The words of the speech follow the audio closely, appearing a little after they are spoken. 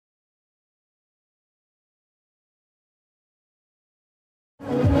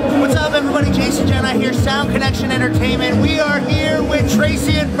Jason Jani here, Sound Connection Entertainment. We are here with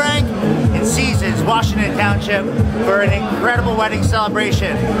Tracy and Frank in Seasons, Washington Township, for an incredible wedding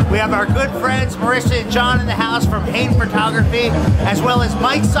celebration. We have our good friends Marissa and John in the house from Hain Photography, as well as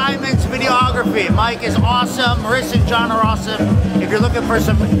Mike Simon's videography. Mike is awesome, Marissa and John are awesome. If you're looking for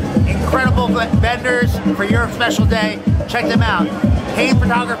some incredible vendors for your special day, check them out.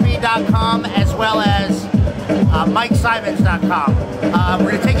 HainPhotography.com as well as MikeSimons.com.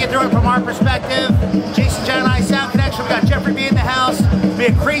 We're going to take you through it from our perspective. Jason Jani, Sound Connection. We got Jeffrey B in the house. It'll be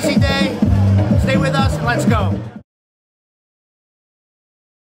a crazy day. Stay with us and let's go.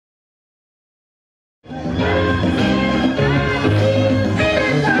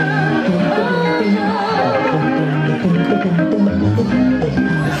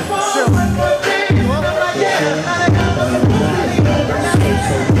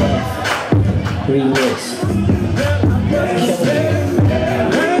 Remix.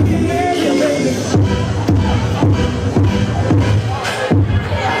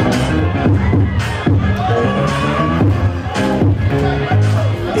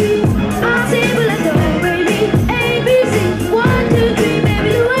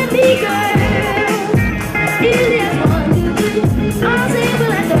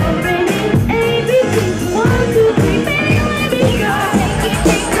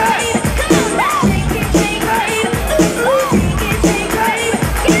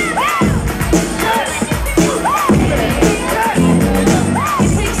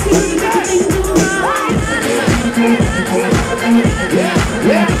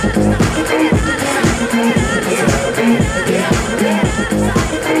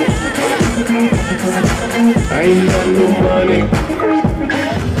 I ain't got no money.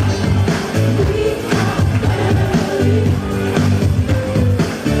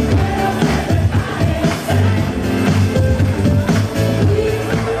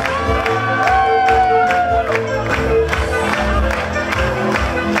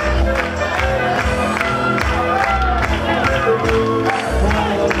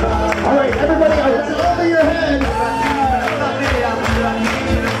 All right, everybody, over your heads.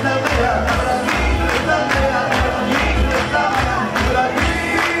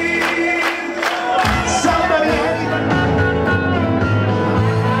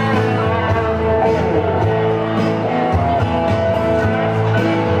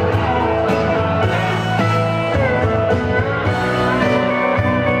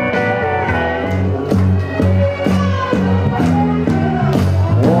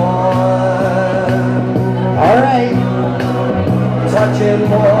 Touching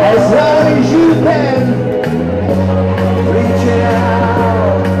more As loud as you can. reaching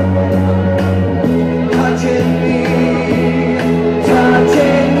out, touching me,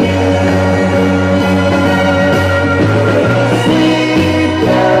 touching you. Sleep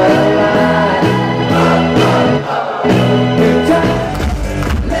the line. Good time.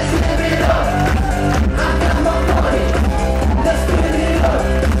 Let's live it up. I got my money. Let's live it up.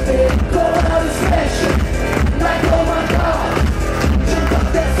 Go out and smash it. Like, oh my God.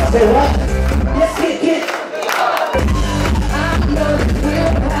 Say what? Let's kick it. I know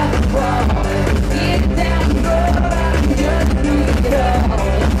we'll have a problem. Get down, go out, just do it all.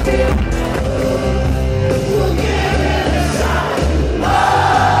 We'll give it a shot. Oh,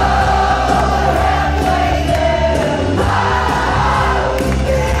 halfway there. Oh,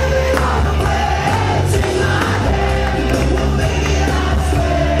 give it all away. Take my hand, we'll make it our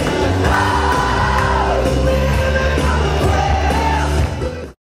way. Oh, give it all away.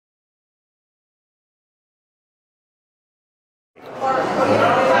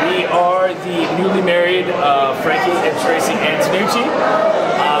 We are the newly married Frankie and Tracy Antonucci.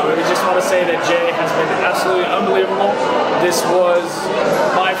 We just want to say that Jay has been absolutely unbelievable. This was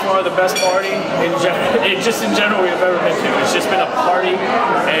by far the best party just in general we've ever been to. It's just been a party,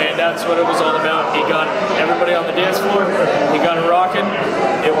 and that's what it was all about. He got everybody on the dance floor. He got it rocking.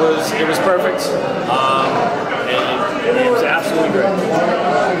 It was perfect. And it was absolutely great.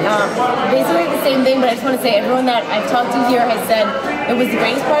 Basically the same thing, but I just want to say everyone that I've talked to here has said it was the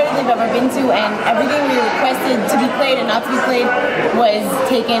greatest party they've ever been to, and everything we requested to be played and not to be played was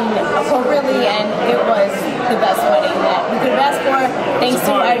taken appropriately, and it was the best wedding that we could have asked for, thanks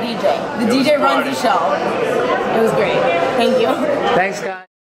to our DJ. The DJ runs the show. It was great. Thank you. Thanks, guys.